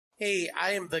Hey,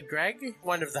 I am the Greg,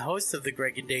 one of the hosts of the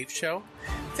Greg and Dave Show.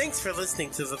 Thanks for listening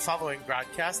to the following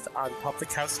broadcast on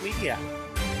Public House Media.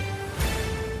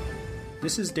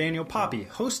 This is Daniel Poppy,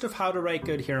 host of How to Write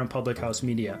Good here on Public House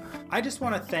Media. I just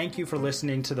want to thank you for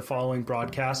listening to the following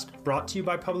broadcast brought to you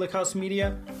by Public House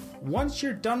Media. Once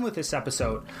you're done with this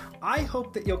episode, I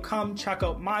hope that you'll come check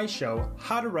out my show,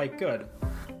 How to Write Good,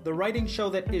 the writing show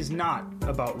that is not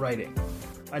about writing.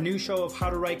 A new show of How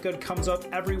to Write Good comes out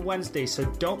every Wednesday, so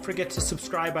don't forget to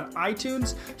subscribe on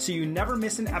iTunes so you never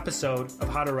miss an episode of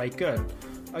How to Write Good.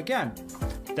 Again,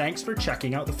 thanks for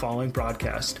checking out the following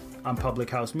broadcast on Public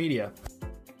House Media.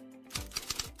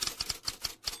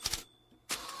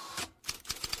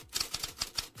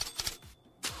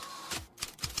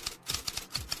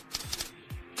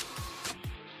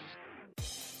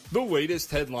 The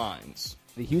latest headlines.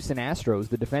 The Houston Astros,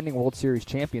 the defending World Series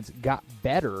champions, got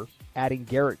better adding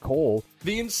Garrett Cole.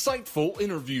 The insightful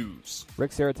interviews.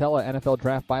 Rick Saratella, NFL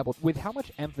Draft Bible. With how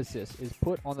much emphasis is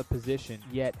put on the position,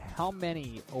 yet how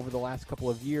many over the last couple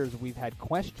of years we've had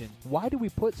questions. Why do we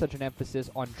put such an emphasis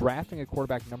on drafting a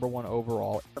quarterback number one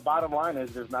overall? The bottom line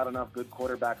is there's not enough good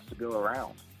quarterbacks to go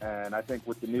around. And I think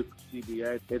with the new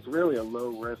CBA, it's really a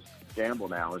low-risk gamble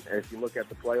now. If you look at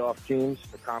the playoff teams,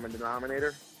 the common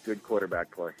denominator, good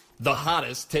quarterback play. The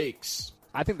hottest takes.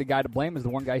 I think the guy to blame is the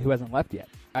one guy who hasn't left yet.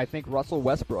 I think Russell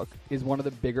Westbrook is one of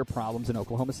the bigger problems in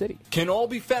Oklahoma City. Can all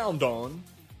be found on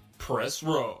Press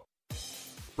Row.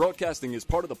 Broadcasting is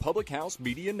part of the Public House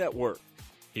Media Network.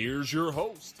 Here's your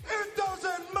host. It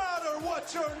doesn't matter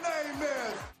what your name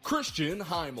is. Christian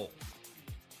Heimall.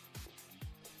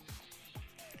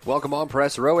 Welcome on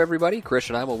Press Row, everybody.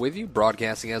 Christian Heimall with you,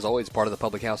 broadcasting as always part of the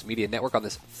Public House Media Network on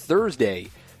this Thursday,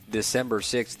 December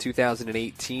 6th,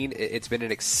 2018. It's been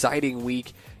an exciting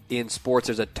week in sports.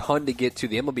 There's a ton to get to.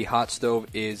 The MLB hot stove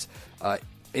is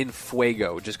in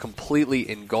fuego, just completely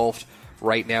engulfed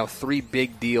right now. 3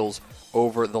 big deals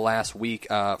over the last week.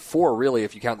 4, really,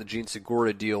 if you count the Gene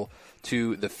Segura deal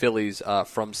to the Phillies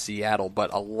from Seattle.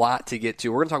 But a lot to get to.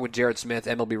 We're going to talk with Jared Smith,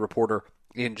 MLB reporter,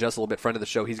 in just a little bit, friend of the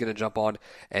show. He's going to jump on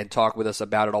and talk with us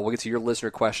about it all. We'll get to your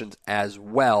listener questions as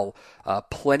well.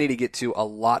 Plenty to get to, a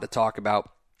lot to talk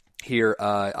about here.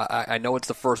 I know it's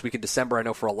the first week in December. I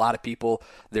know for a lot of people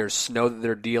there's snow that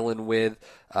they're dealing with.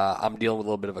 I'm dealing with a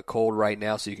little bit of a cold right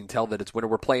now, so you can tell that it's winter.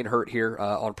 We're playing hurt here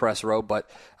on Press Row, but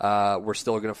we're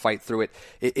still going to fight through it.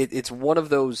 It's one of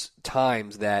those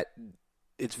times that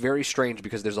it's very strange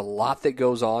because there's a lot that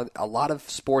goes on. A lot of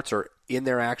sports are in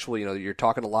there actually. You know, you're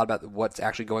talking a lot about what's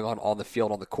actually going on the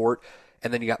field, on the court.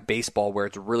 And then you got baseball where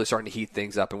it's really starting to heat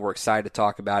things up, and we're excited to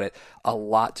talk about it. A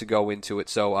lot to go into it.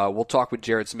 So we'll talk with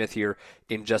Jared Smith here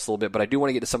in just a little bit. But I do want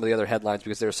to get to some of the other headlines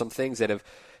because there are some things that have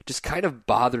just kind of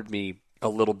bothered me a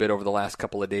little bit over the last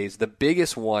couple of days. The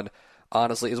biggest one,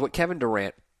 honestly, is what Kevin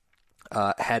Durant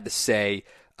had to say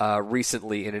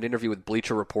recently in an interview with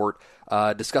Bleacher Report,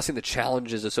 discussing the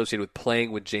challenges associated with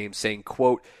playing with James, saying,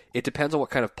 quote, "It depends on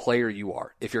what kind of player you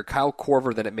are. If you're Kyle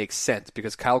Korver, then it makes sense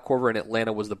because Kyle Korver in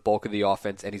Atlanta was the bulk of the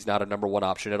offense, and he's not a number one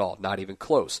option at all, not even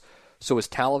close. So his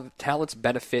talents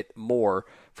benefit more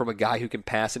from a guy who can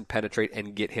pass and penetrate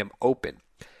and get him open.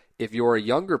 If you're a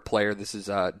younger player," this is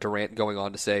Durant going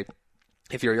on to say,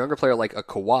 "if you're a younger player like a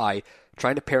Kawhi,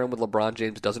 trying to pair him with LeBron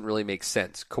James doesn't really make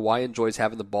sense. Kawhi enjoys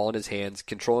having the ball in his hands,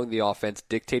 controlling the offense,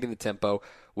 dictating the tempo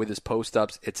with his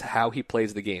post-ups. It's how he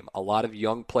plays the game. A lot of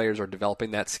young players are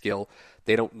developing that skill.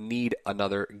 They don't need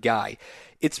another guy."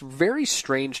 It's very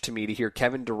strange to me to hear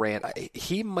Kevin Durant.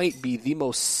 He might be the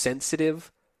most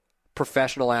sensitive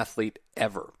professional athlete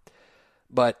ever.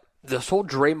 But this whole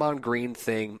Draymond Green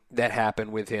thing that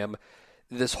happened with him,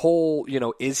 this whole,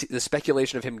 is the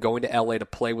speculation of him going to LA to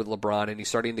play with LeBron, and he's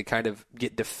starting to kind of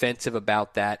get defensive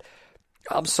about that.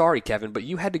 I'm sorry, Kevin, but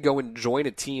you had to go and join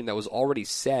a team that was already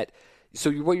set. So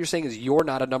what you're saying is you're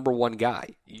not a number one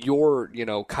guy. You're,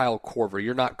 Kyle Korver.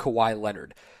 You're not Kawhi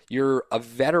Leonard. You're a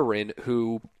veteran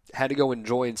who had to go and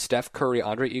join Steph Curry,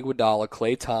 Andre Iguodala,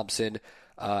 Klay Thompson,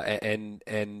 and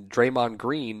Draymond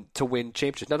Green to win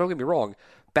championships. Now, don't get me wrong,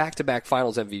 back-to-back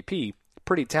Finals MVP,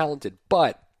 pretty talented,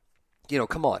 but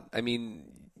come on. I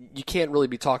mean, you can't really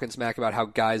be talking smack about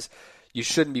how you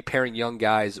shouldn't be pairing young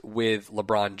guys with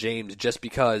LeBron James just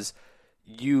because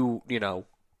you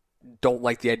don't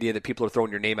like the idea that people are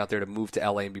throwing your name out there to move to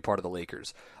LA and be part of the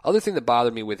Lakers. Other thing that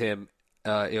bothered me with him,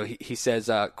 he says,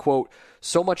 quote,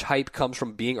 "So much hype comes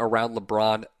from being around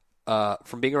LeBron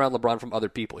from other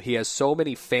people. He has so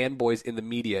many fanboys in the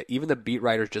media. Even the beat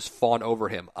writers just fawn over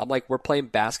him. I'm like, we're playing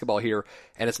basketball here,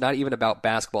 and it's not even about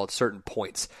basketball at certain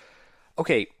points."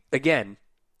 Okay, again,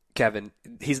 Kevin,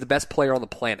 he's the best player on the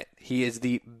planet. He is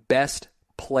the best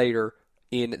player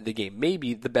in the game.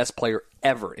 Maybe the best player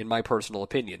ever, in my personal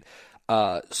opinion.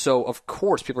 So, of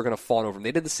course, people are going to fawn over him.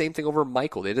 They did the same thing over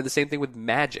Michael. They did the same thing with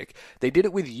Magic. They did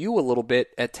it with you a little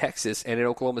bit at Texas and in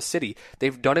Oklahoma City.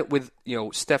 They've done it with,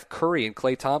 Steph Curry and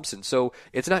Klay Thompson. So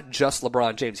it's not just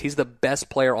LeBron James. He's the best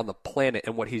player on the planet,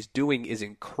 and what he's doing is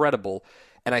incredible.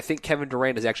 And I think Kevin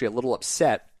Durant is actually a little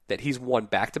upset that he's won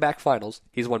back-to-back finals.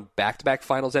 He's won back-to-back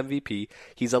finals MVP.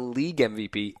 He's a league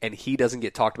MVP, and he doesn't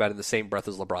get talked about in the same breath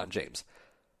as LeBron James.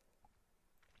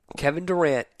 Kevin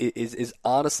Durant is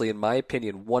honestly, in my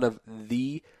opinion, one of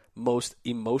the most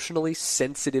emotionally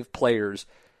sensitive players,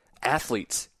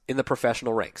 athletes in the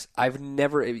professional ranks.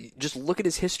 Just look at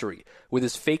his history with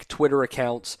his fake Twitter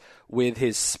accounts, with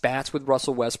his spats with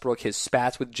Russell Westbrook, his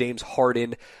spats with James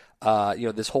Harden,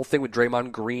 this whole thing with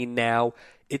Draymond Green now.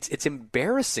 It's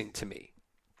embarrassing to me.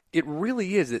 It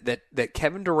really is that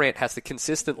Kevin Durant has to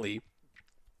consistently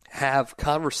have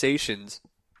conversations.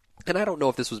 And I don't know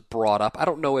if this was brought up. I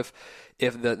don't know if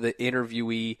the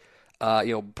interviewee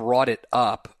brought it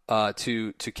up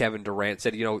to Kevin Durant,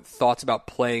 said thoughts about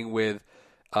playing with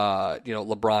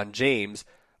LeBron James.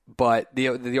 But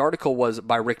the article was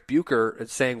by Rick Bucher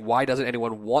saying, why doesn't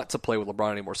anyone want to play with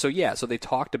LeBron anymore? So so they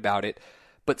talked about it,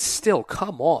 but still,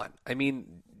 come on. I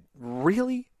mean,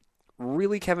 really,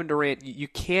 Kevin Durant, you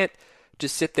can't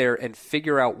just sit there and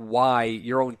figure out why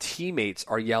your own teammates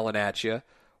are yelling at you.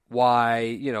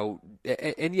 Why,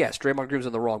 and yes, Draymond Green's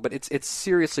in the wrong, but it's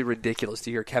seriously ridiculous to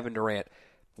hear Kevin Durant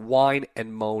whine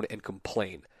and moan and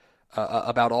complain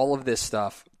about all of this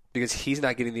stuff because he's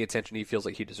not getting the attention he feels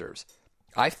like he deserves.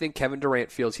 I think Kevin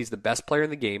Durant feels he's the best player in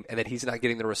the game and that he's not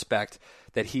getting the respect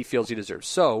that he feels he deserves.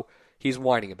 So he's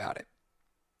whining about it.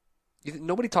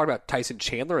 Nobody talked about Tyson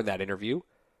Chandler in that interview.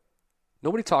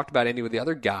 Nobody talked about any of the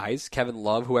other guys, Kevin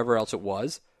Love, whoever else it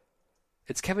was.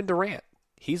 It's Kevin Durant.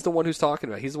 He's the one who's talking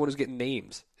about it. He's the one who's getting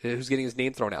names, who's getting his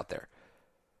name thrown out there.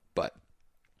 But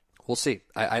we'll see.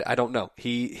 I don't know.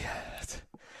 It's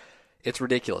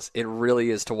ridiculous. It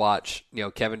really is to watch,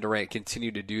 Kevin Durant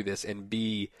continue to do this and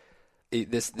be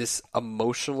this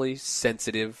emotionally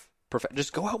sensitive.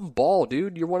 Just go out and ball,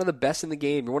 dude. You're one of the best in the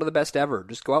game. You're one of the best ever.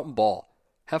 Just go out and ball.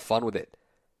 Have fun with it.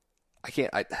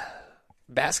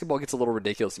 Basketball gets a little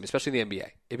ridiculous to me, especially in the NBA.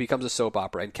 It becomes a soap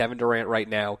opera, and Kevin Durant right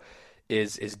now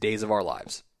is days of our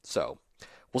lives. So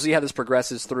we'll see how this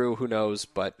progresses through. Who knows?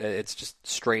 But it's just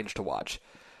strange to watch.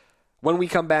 When we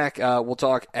come back, we'll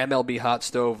talk MLB Hot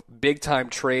Stove, big-time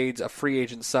trades, a free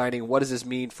agent signing. What does this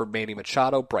mean for Manny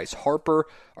Machado, Bryce Harper?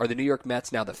 Are the New York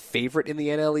Mets now the favorite in the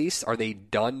NL East? Are they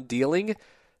done dealing?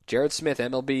 Jared Smith,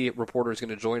 MLB reporter, is going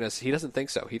to join us. He doesn't think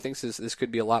so. He thinks this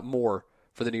could be a lot more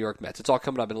for the New York Mets. It's all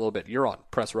coming up in a little bit. You're on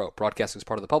Press Row, broadcasting as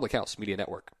part of the Public House Media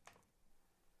Network.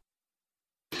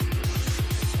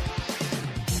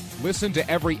 Listen to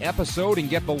every episode and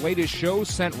get the latest shows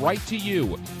sent right to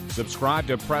you. Subscribe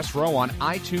to Press Row on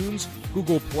iTunes,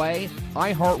 Google Play,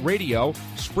 iHeartRadio,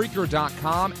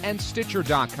 Spreaker.com, and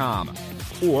Stitcher.com.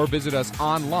 Or visit us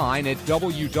online at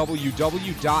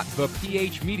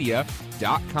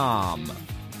www.thephmedia.com.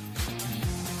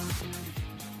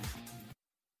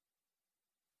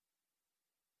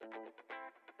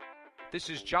 This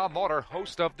is John Lauder,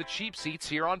 host of The Cheap Seats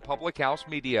here on Public House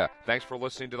Media. Thanks for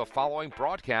listening to the following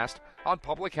broadcast on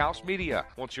Public House Media.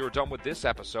 Once you're done with this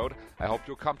episode, I hope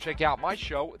you'll come check out my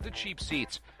show, The Cheap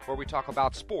Seats, where we talk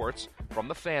about sports from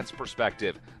the fans'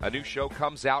 perspective. A new show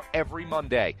comes out every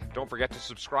Monday. Don't forget to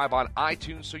subscribe on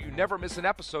iTunes so you never miss an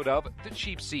episode of The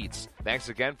Cheap Seats. Thanks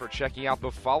again for checking out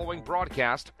the following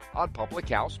broadcast on Public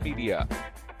House Media.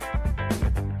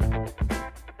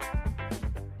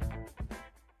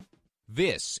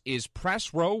 This is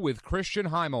Press Row with Christian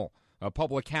Heimall, a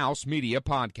Public House Media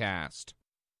podcast.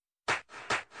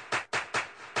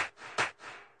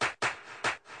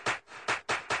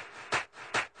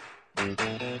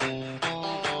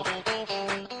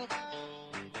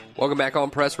 Welcome back on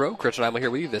Press Row. Christian Heimall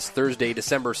here with you this Thursday,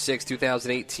 December 6,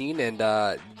 2018. And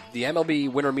the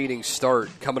MLB Winter Meetings start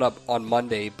coming up on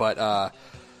Monday, but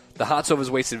the hot stove has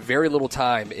wasted very little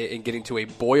time in getting to a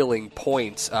boiling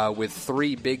point with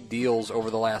three big deals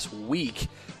over the last week.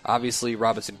 Obviously,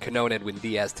 Robinson Cano and Edwin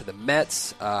Diaz to the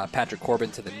Mets, Patrick Corbin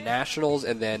to the Nationals,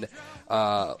 and then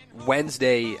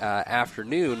Wednesday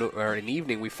afternoon or an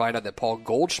evening, we find out that Paul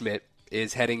Goldschmidt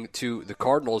is heading to the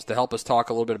Cardinals. To help us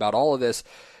talk a little bit about all of this,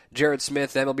 Jared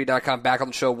Smith, MLB.com, back on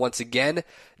the show once again.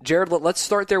 Jared, let's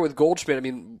start there with Goldschmidt. I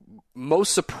mean,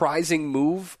 most surprising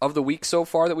move of the week so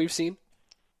far that we've seen?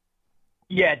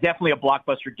 Yeah, definitely a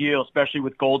blockbuster deal, especially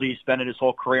with Goldie spending his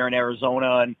whole career in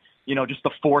Arizona and, just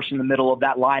the force in the middle of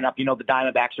that lineup. The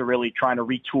Diamondbacks are really trying to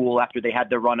retool after they had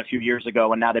their run a few years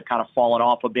ago, and now they've kind of fallen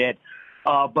off a bit.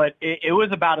 But it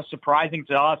was about as surprising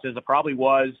to us as it probably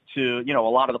was to, a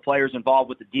lot of the players involved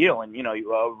with the deal. And,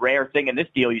 a rare thing in this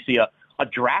deal, you see a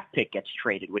draft pick gets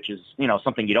traded, which is,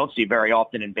 something you don't see very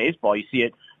often in baseball. You see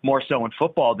it more so in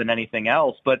football than anything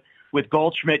else. But with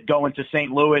Goldschmidt going to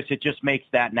St. Louis, it just makes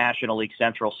that National League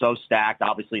Central so stacked.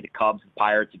 Obviously, the Cubs and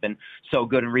Pirates have been so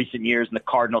good in recent years, and the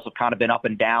Cardinals have kind of been up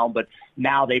and down. But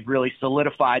now they've really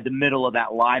solidified the middle of that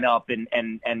lineup,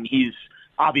 and he's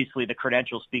obviously, the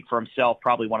credentials speak for himself,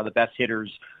 probably one of the best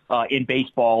hitters in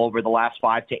baseball over the last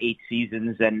 5 to 8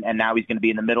 seasons, and now he's going to be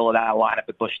in the middle of that lineup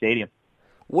at Busch Stadium.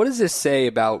 What does this say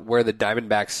about where the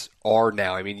Diamondbacks are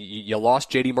now? I mean, you lost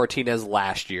J.D. Martinez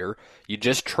last year. You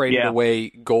just traded away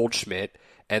Goldschmidt.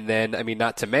 And then, I mean,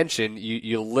 not to mention,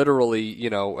 you literally,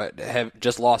 have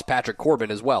just lost Patrick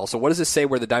Corbin as well. So what does this say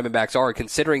where the Diamondbacks are,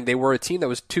 considering they were a team that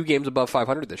was 2 games above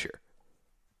 500 this year?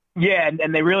 Yeah,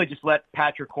 and they really just let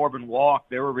Patrick Corbin walk.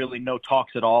 There were really no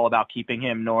talks at all about keeping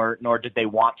him, nor did they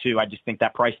want to. I just think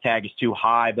that price tag is too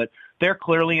high. But they're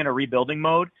clearly in a rebuilding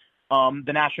mode.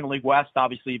 The National League West,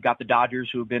 obviously, you've got the Dodgers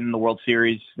who have been in the World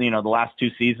Series, the last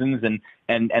 2 seasons,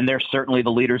 and they're certainly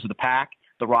the leaders of the pack.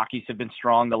 The Rockies have been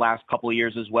strong the last couple of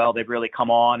years as well. They've really come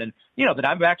on, and the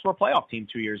Diamondbacks were a playoff team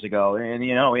 2 years ago, and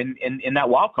in that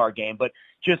wild card game, but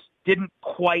just didn't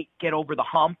quite get over the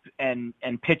hump. And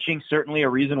pitching certainly a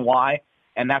reason why.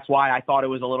 And that's why I thought it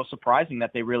was a little surprising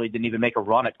that they really didn't even make a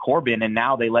run at Corbin, and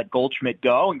now they let Goldschmidt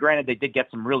go. And granted, they did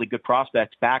get some really good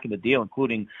prospects back in the deal,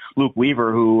 including Luke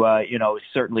Weaver, who is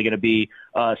certainly going to be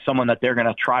someone that they're going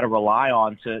to try to rely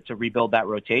on to rebuild that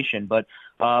rotation. But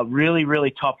really,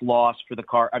 really tough loss for the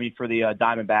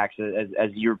Diamondbacks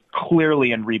as you're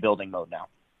clearly in rebuilding mode now.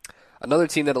 Another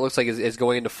team that it looks like is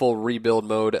going into full rebuild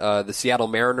mode, the Seattle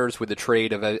Mariners, with the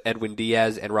trade of Edwin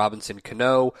Diaz and Robinson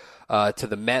Cano to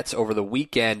the Mets over the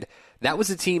weekend. That was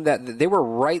a team that they were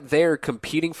right there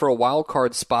competing for a wild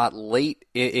card spot late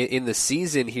in the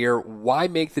season here. Why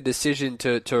make the decision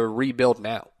to rebuild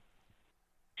now?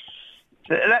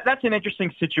 That's an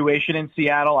interesting situation in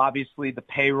Seattle. Obviously, the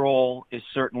payroll is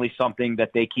certainly something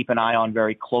that they keep an eye on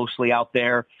very closely out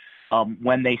there.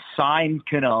 When they signed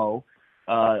Cano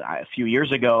a few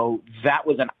years ago, that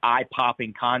was an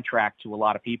eye-popping contract to a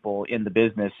lot of people in the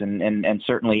business and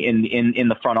certainly in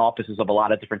the front offices of a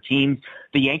lot of different teams.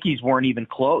 The Yankees weren't even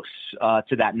close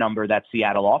to that number that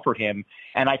Seattle offered him,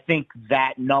 and I think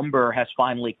that number has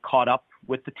finally caught up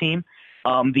with the team.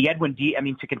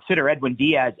 To consider Edwin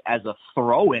Diaz as a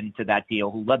throw-in to that deal,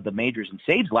 who led the majors in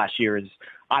saves last year, is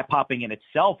eye-popping in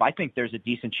itself. I think there's a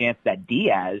decent chance that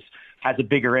Diaz has a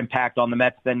bigger impact on the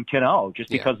Mets than Cano, just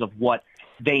because of what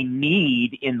they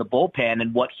need in the bullpen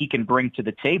and what he can bring to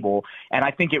the table. And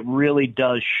I think it really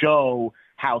does show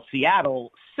how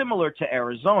Seattle, similar to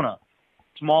Arizona,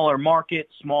 smaller market,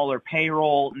 smaller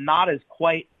payroll, not as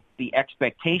quite the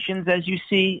expectations as you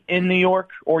see in New York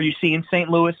or you see in St.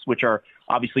 Louis, which are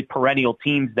obviously perennial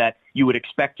teams that you would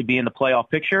expect to be in the playoff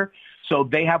picture. So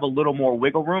they have a little more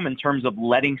wiggle room in terms of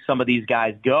letting some of these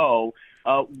guys go.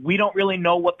 We don't really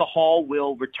know what the haul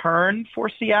will return for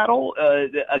Seattle.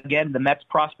 Again, the Mets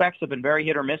prospects have been very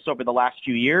hit or miss over the last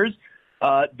few years.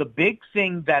 The big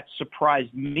thing that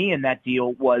surprised me in that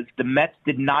deal was the Mets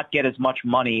did not get as much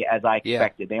money as I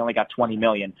expected. They only got $20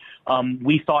 million.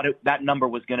 We thought that number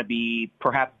was going to be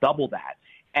perhaps double that.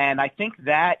 And I think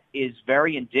that is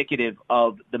very indicative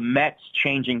of the Mets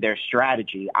changing their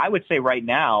strategy. I would say right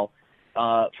now,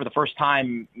 for the first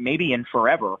time maybe in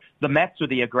forever, the Mets are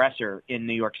the aggressor in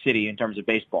New York City in terms of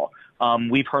baseball.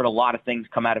 We've heard a lot of things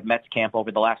come out of Mets camp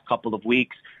over the last couple of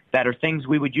weeks that are things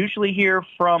we would usually hear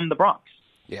from the Bronx.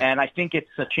 Yeah. And I think it's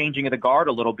a changing of the guard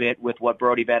a little bit with what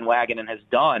Brodie Van Wagenen has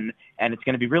done, and it's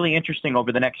going to be really interesting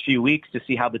over the next few weeks to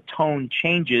see how the tone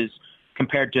changes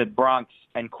compared to Bronx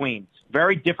and Queens.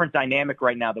 Very different dynamic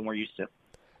right now than we're used to.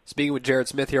 Speaking with Jared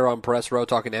Smith here on Press Row,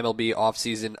 talking MLB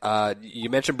offseason, you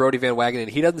mentioned Brodie Van Wagenen.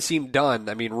 He doesn't seem done.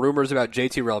 I mean, rumors about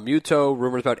JT Realmuto,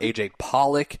 rumors about A.J.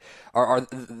 Pollock. Are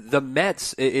the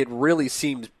Mets, it really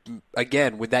seems,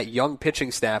 again, with that young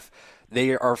pitching staff,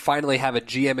 they are finally have a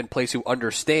GM in place who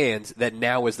understands that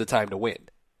now is the time to win.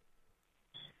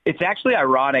 It's actually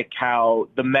ironic how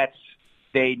the Mets,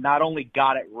 they not only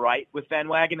got it right with Van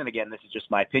Wagenen, and again, this is just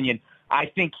my opinion, I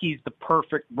think he's the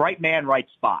perfect right man, right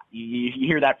spot. You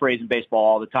hear that phrase in baseball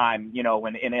all the time. You know,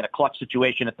 when in a clutch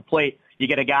situation at the plate, you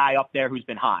get a guy up there who's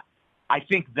been hot. I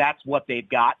think that's what they've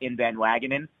got in Van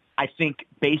Wagenen. I think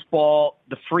baseball,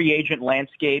 the free agent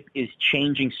landscape is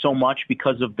changing so much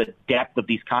because of the depth of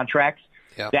these contracts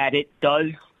that it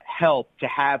does help to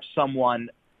have someone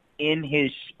in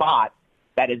his spot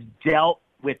that has dealt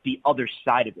with the other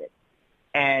side of it.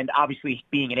 And obviously,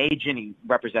 being an agent, he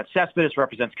represents Cespedes,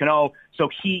 represents Cano, so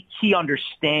he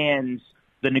understands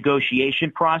the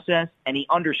negotiation process, and he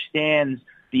understands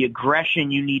the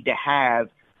aggression you need to have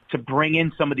to bring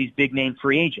in some of these big-name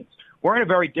free agents. We're in a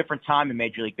very different time in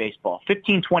Major League Baseball.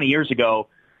 15, 20 years ago,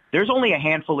 there's only a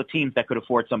handful of teams that could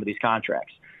afford some of these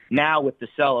contracts. Now, with the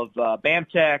sale of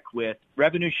BAMTech, with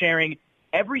revenue sharing,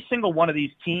 every single one of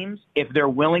these teams, if they're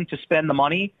willing to spend the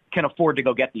money, can afford to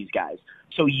go get these guys.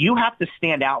 So you have to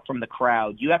stand out from the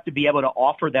crowd. You have to be able to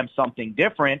offer them something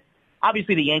different.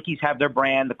 Obviously, the Yankees have their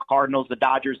brand, the Cardinals, the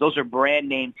Dodgers, those are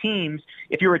brand-name teams.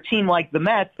 If you're a team like the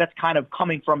Mets that's kind of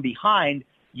coming from behind,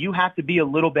 you have to be a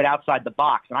little bit outside the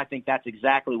box, and I think that's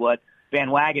exactly what Van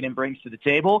Wagenen brings to the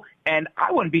table. And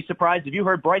I wouldn't be surprised if you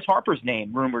heard Bryce Harper's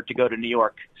name rumored to go to New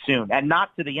York soon, and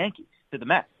not to the Yankees, to the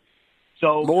Mets.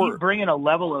 So he's bringing a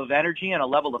level of energy and a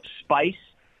level of spice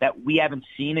that we haven't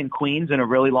seen in Queens in a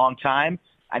really long time.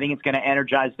 I think it's going to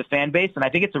energize the fan base, and I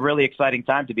think it's a really exciting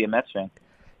time to be a Mets fan.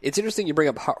 It's interesting you bring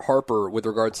up Harper with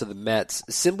regards to the Mets,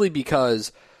 simply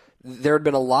because there had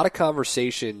been a lot of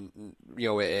conversation,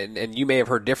 and you may have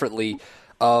heard differently,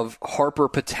 of Harper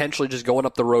potentially just going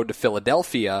up the road to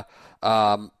Philadelphia,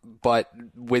 but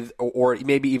or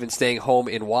maybe even staying home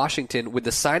in Washington. With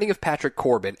the signing of Patrick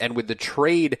Corbin and with the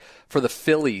trade for the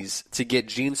Phillies to get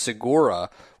Gene Segura,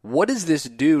 what does this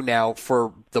do now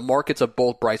for the markets of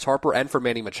both Bryce Harper and for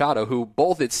Manny Machado, who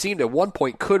both, it seemed at one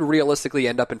point, could realistically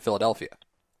end up in Philadelphia?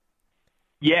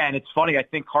 Yeah, and it's funny. I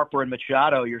think Harper and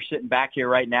Machado, you're sitting back here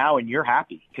right now and you're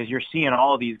happy because you're seeing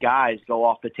all of these guys go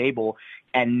off the table,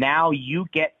 and now you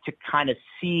get to kind of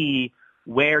see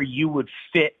where you would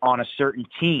fit on a certain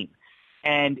team.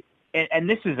 And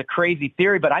this is a crazy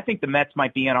theory, but I think the Mets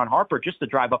might be in on Harper just to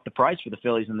drive up the price for the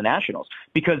Phillies and the Nationals,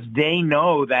 because they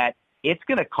know that it's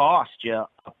going to cost you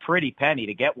a pretty penny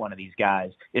to get one of these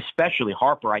guys, especially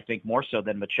Harper, I think, more so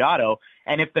than Machado.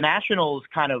 And if the Nationals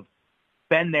kind of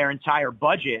spend their entire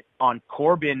budget on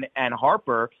Corbin and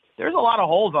Harper, there's a lot of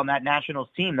holes on that Nationals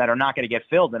team that are not going to get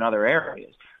filled in other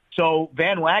areas. So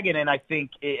Van Wagenen, I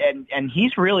think, and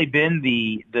he's really been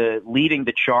the leading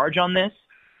the charge on this.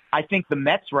 I think the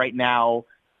Mets right now,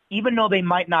 even though they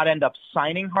might not end up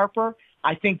signing Harper,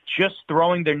 I think just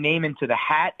throwing their name into the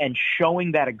hat and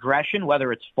showing that aggression,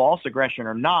 whether it's false aggression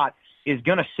or not, is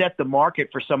going to set the market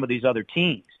for some of these other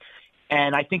teams.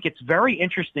 And I think it's very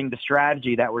interesting, the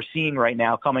strategy that we're seeing right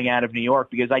now coming out of New York,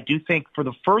 because I do think for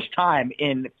the first time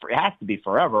it has to be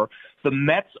forever, the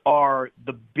Mets are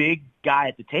the big guy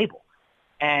at the table.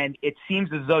 And it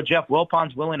seems as though Jeff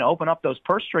Wilpon's willing to open up those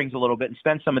purse strings a little bit and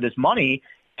spend some of this money.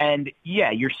 And,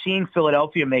 yeah, you're seeing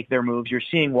Philadelphia make their moves. You're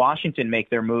seeing Washington make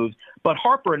their moves. But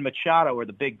Harper and Machado are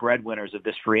the big breadwinners of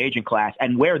this free agent class.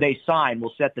 And where they sign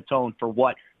will set the tone for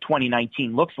what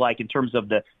 2019 looks like in terms of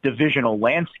the divisional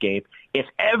landscape. If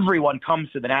everyone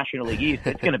comes to the National League East,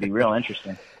 it's going to be real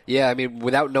interesting. Yeah, I mean,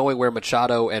 without knowing where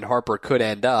Machado and Harper could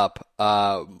end up,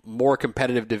 more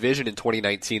competitive division in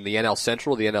 2019, the NL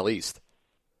Central, the NL East?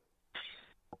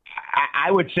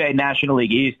 I would say National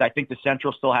League East. I think the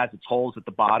Central still has its holes at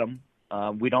the bottom.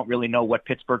 We don't really know what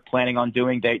Pittsburgh's planning on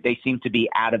doing. They seem to be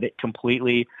out of it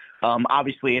completely.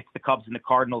 Obviously, it's the Cubs and the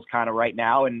Cardinals kind of right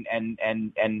now, and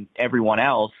everyone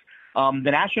else. The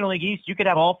National League East, you could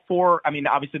have all four. I mean,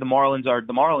 obviously the Marlins are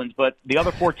the Marlins, but the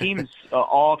other four teams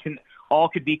all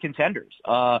could be contenders.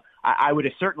 I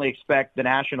would certainly expect the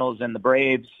Nationals and the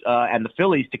Braves and the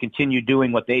Phillies to continue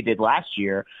doing what they did last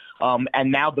year.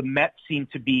 And now the Mets seem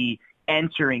to be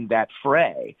entering that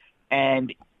fray.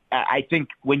 And I think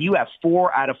when you have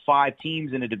 4 out of 5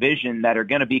 teams in a division that are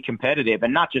going to be competitive,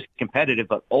 and not just competitive,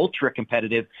 but ultra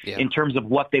competitive in terms of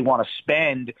what they want to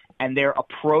spend and their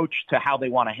approach to how they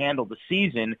want to handle the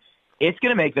season, it's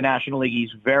going to make the National League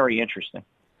East very interesting.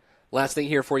 Last thing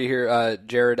here for you here,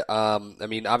 Jared. I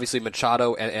mean, obviously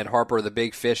Machado and Harper are the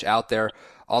big fish out there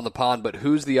on the pond, but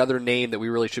who's the other name that we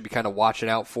really should be kind of watching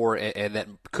out for and that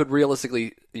could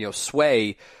realistically,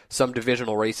 sway some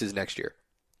divisional races next year?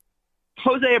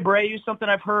 Jose Abreu, something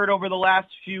I've heard over the last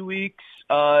few weeks.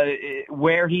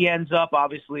 Where he ends up,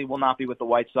 obviously, will not be with the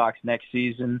White Sox next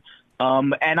season.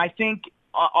 And I think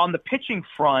on the pitching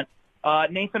front,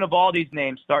 Nathan Eovaldi's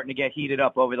name's starting to get heated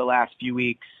up over the last few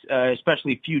weeks,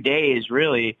 especially a few days,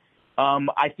 really.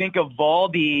 I think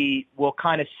Eovaldi will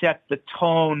kind of set the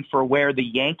tone for where the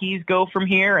Yankees go from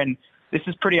here. And this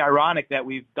is pretty ironic that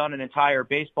we've done an entire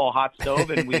baseball hot stove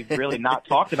and we've really not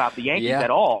talked about the Yankees at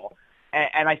all.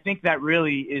 And I think that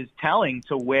really is telling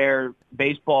to where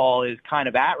baseball is kind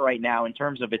of at right now in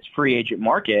terms of its free agent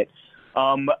market.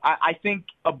 I think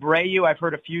Abreu, I've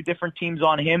heard a few different teams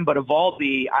on him, but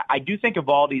Eovaldi, I do think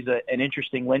Eovaldi's an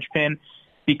interesting linchpin.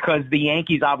 because the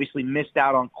Yankees obviously missed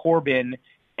out on Corbin,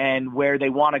 and where they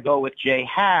want to go with J.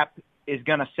 Happ is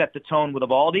going to set the tone with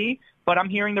Eovaldi. But I'm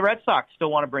hearing the Red Sox still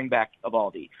want to bring back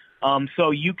Eovaldi. So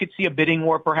you could see a bidding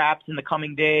war perhaps in the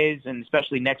coming days, and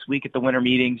especially next week at the winter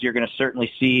meetings, you're going to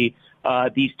certainly see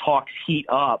these talks heat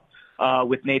up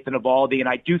with Nathan Eovaldi, and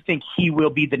I do think he will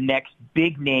be the next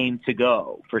big name to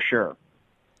go for sure.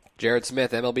 Jared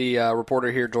Smith, MLB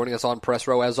reporter here, joining us on Press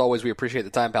Row. As always, we appreciate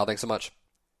the time, pal. Thanks so much.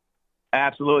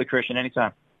 Absolutely, Christian.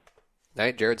 Anytime. All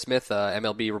right, Jared Smith,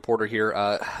 MLB reporter here.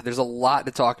 There's a lot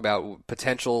to talk about,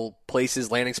 potential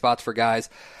places, landing spots for guys.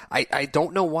 I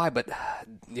don't know why, but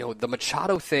the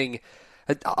Machado thing,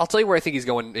 I'll tell you where I think he's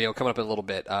going, coming up in a little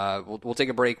bit. We'll take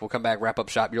a break. We'll come back, wrap up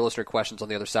shop. Your listener questions on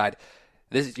the other side.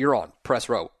 You're on Press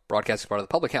Row, broadcasting part of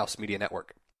the Public House Media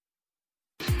Network.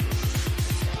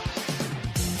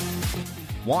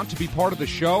 Want to be part of the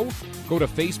show? Go to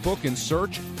Facebook and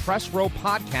search Press Row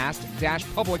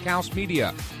Podcast Public House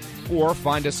Media. Or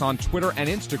find us on Twitter and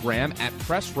Instagram at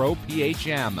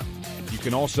PressRowPHM. You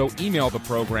can also email the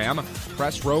program,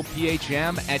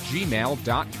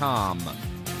 PressRowPHM@gmail.com.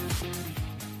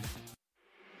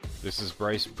 This is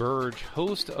Bryce Burge,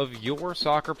 host of Your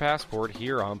Soccer Passport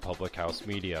here on Public House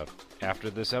Media.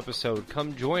 After this episode,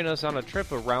 come join us on a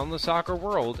trip around the soccer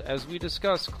world as we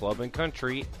discuss club and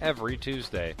country every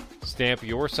Tuesday. Stamp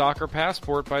your soccer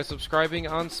passport by subscribing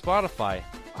on Spotify,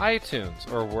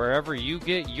 iTunes, or wherever you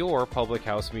get your Public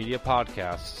House Media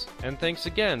podcasts. And thanks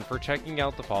again for checking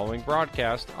out the following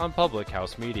broadcast on Public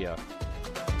House Media.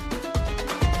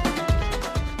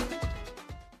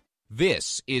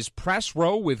 This is Press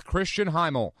Row with Christian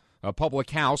Heimall, a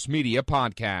Public House Media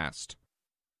podcast.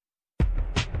 I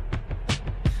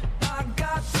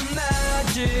got the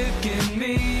magic in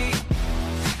me.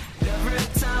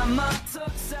 Every time I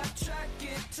touch that track,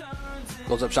 it turns.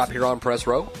 Close up shop here on Press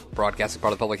Row, broadcasting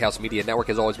part of the Public House Media Network.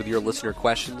 As always, with your listener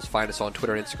questions, find us on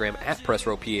Twitter and Instagram at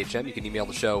PressRowPHM. You can email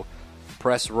the show,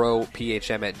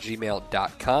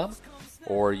 PressRowPHM@gmail.com.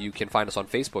 Or you can find us on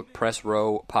Facebook, Press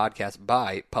Row Podcast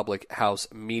by Public House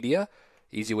Media.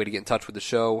 Easy way to get in touch with the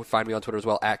show. Find me on Twitter as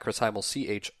well, at Chris Heimall,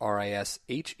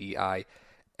 ChrisHeimall.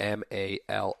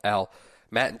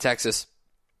 Matt in Texas,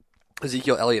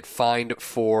 Ezekiel Elliott fined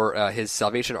for his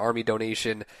Salvation Army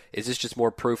donation. Is this just more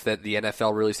proof that the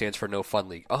NFL really stands for no fun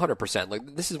league?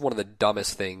 100%. This is one of the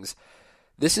dumbest things.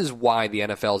 This is why the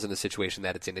NFL is in the situation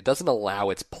that it's in. It doesn't allow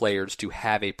its players to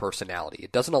have a personality.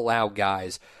 It doesn't allow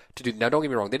guys to do. Now, don't get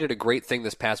me wrong. They did a great thing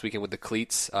this past weekend with the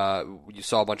cleats. You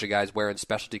saw a bunch of guys wearing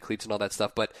specialty cleats and all that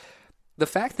stuff. But the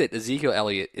fact that Ezekiel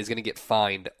Elliott is going to get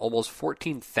fined almost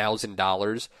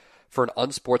 $14,000 for an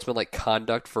unsportsmanlike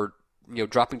conduct for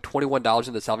dropping $21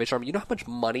 in the Salvation Army. You know how much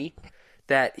money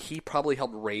that he probably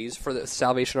helped raise for the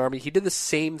Salvation Army? He did the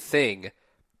same thing.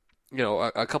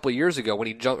 A couple of years ago when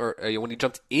he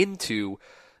jumped into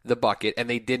the bucket and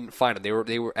they didn't fine him. They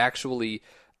were actually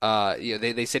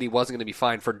they said he wasn't going to be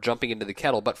fined for jumping into the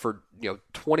kettle, but for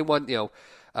 $21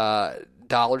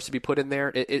 dollars to be put in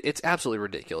there, it's absolutely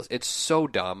ridiculous. It's so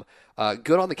dumb.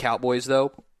 Good on the Cowboys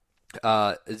though.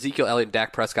 Ezekiel Elliott and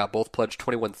Dak Prescott both pledged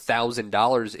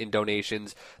 $21,000 in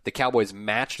donations. The Cowboys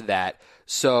matched that.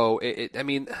 So I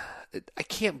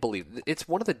can't believe it. It's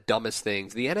one of the dumbest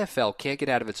things. The NFL can't get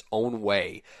out of its own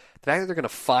way. The fact that they're going to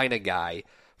fine a guy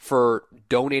for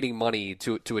donating money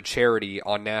to a charity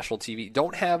on national TV,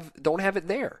 don't have it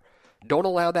there. Don't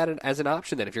allow that as an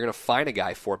option then if you're going to fine a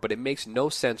guy for it. But it makes no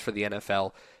sense for the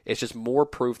NFL. It's just more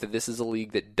proof that this is a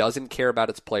league that doesn't care about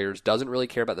its players, doesn't really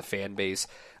care about the fan base.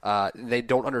 They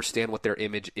don't understand what their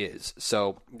image is.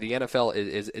 So the NFL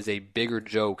is a bigger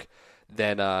joke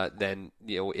than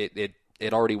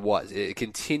it already was. It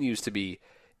continues to be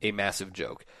a massive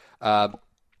joke.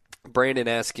 Brandon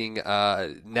asking,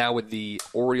 now with the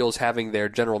Orioles having their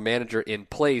general manager in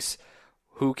place,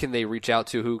 who can they reach out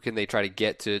to? Who can they try to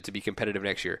get to be competitive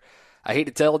next year? I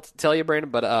hate to tell you, Brandon,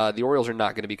 but the Orioles are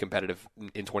not going to be competitive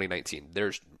in 2019.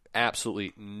 There's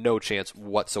absolutely no chance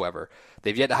whatsoever.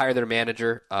 They've yet to hire their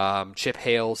manager. Chip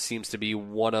Hale seems to be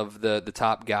one of the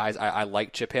top guys. I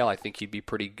like Chip Hale. I think he'd be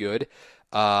pretty good.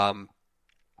 Mike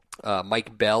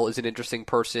Bell is an interesting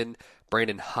person.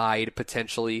 Brandon Hyde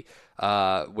potentially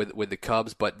with the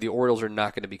Cubs, but the Orioles are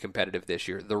not going to be competitive this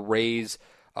year. The Rays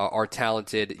are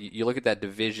talented. You look at that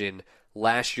division.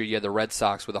 Last year you had the Red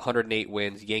Sox with 108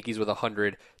 wins, Yankees with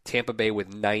 100, Tampa Bay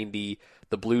with 90.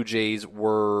 The Blue Jays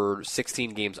were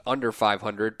 16 games under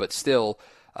 500, but still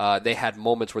they had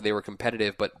moments where they were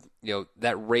competitive. But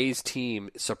that Rays team,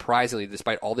 surprisingly,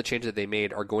 despite all the changes that they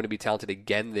made, are going to be talented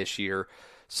again this year.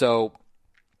 So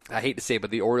I hate to say it,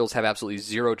 but the Orioles have absolutely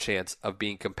zero chance of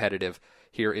being competitive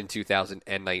here in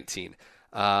 2019.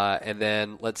 And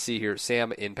then let's see here,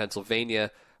 Sam in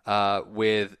Pennsylvania.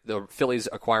 With the Phillies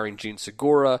acquiring Gene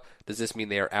Segura, does this mean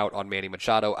they are out on Manny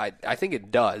Machado? I think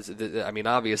it does. I mean,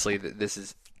 obviously, this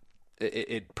is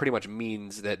it pretty much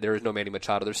means that there is no Manny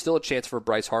Machado. There's still a chance for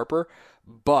Bryce Harper,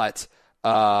 but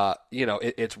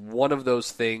it's one of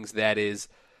those things that is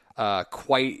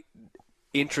quite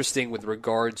interesting with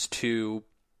regards to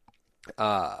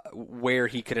where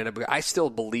he could end up. I still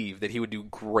believe that he would do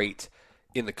great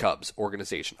in the Cubs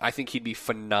organization. I think he'd be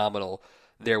phenomenal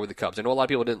there with the Cubs. I know a lot of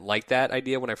people didn't like that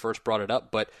idea when I first brought it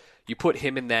up, but you put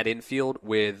him in that infield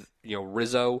with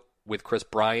Rizzo, with Chris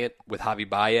Bryant, with Javi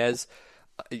Baez,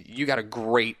 you got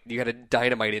a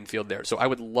dynamite infield there. So I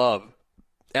would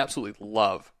absolutely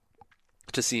love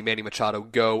to see Manny Machado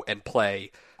go and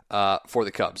play for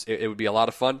the Cubs. It would be a lot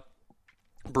of fun.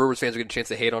 Brewers fans would get a chance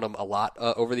to hate on him a lot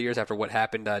over the years after what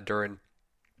happened during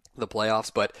the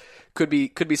playoffs, but could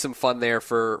be some fun there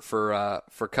for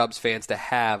Cubs fans to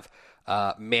have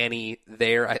Manny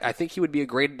there. I think he would be a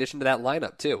great addition to that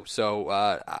lineup too. So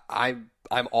I'm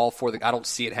all for I don't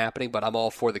see it happening, but I'm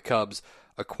all for the Cubs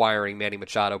acquiring Manny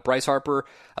Machado. Bryce Harper,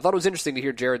 I thought it was interesting to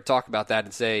hear Jared talk about that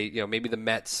and say, maybe the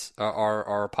Mets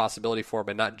are a possibility for him,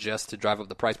 and not just to drive up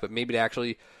the price, but maybe to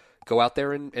actually go out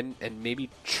there and maybe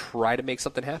try to make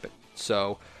something happen.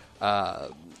 So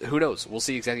who knows? We'll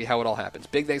see exactly how it all happens.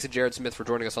 Big thanks to Jared Smith for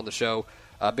joining us on the show.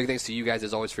 Big thanks to you guys,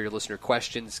 as always, for your listener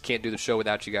questions. Can't do the show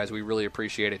without you guys. We really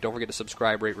appreciate it. Don't forget to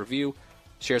subscribe, rate, review.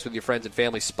 Share us with your friends and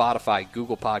family. Spotify,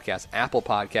 Google Podcasts, Apple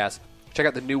Podcasts. Check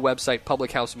out the new website,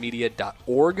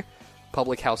 publichousemedia.org,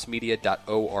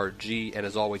 publichousemedia.org. And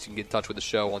as always, you can get in touch with the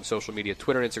show on social media,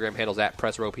 Twitter and Instagram handles at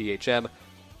PressRowPHM.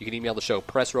 You can email the show,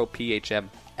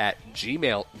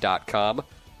 pressrowphm@gmail.com.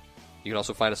 You can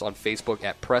also find us on Facebook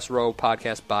at Press Row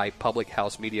Podcast by Public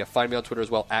House Media. Find me on Twitter as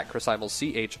well, at Chris Heimall,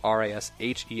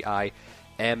 ChrasHeimall.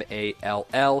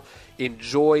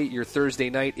 Enjoy your Thursday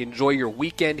night. Enjoy your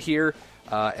weekend here.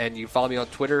 And you follow me on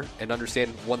Twitter and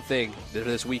understand one thing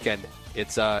this weekend.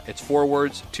 It's 4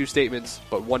 words, 2 statements,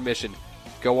 but one mission.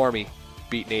 Go Army,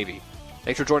 beat Navy.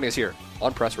 Thanks for joining us here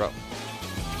on Press Row.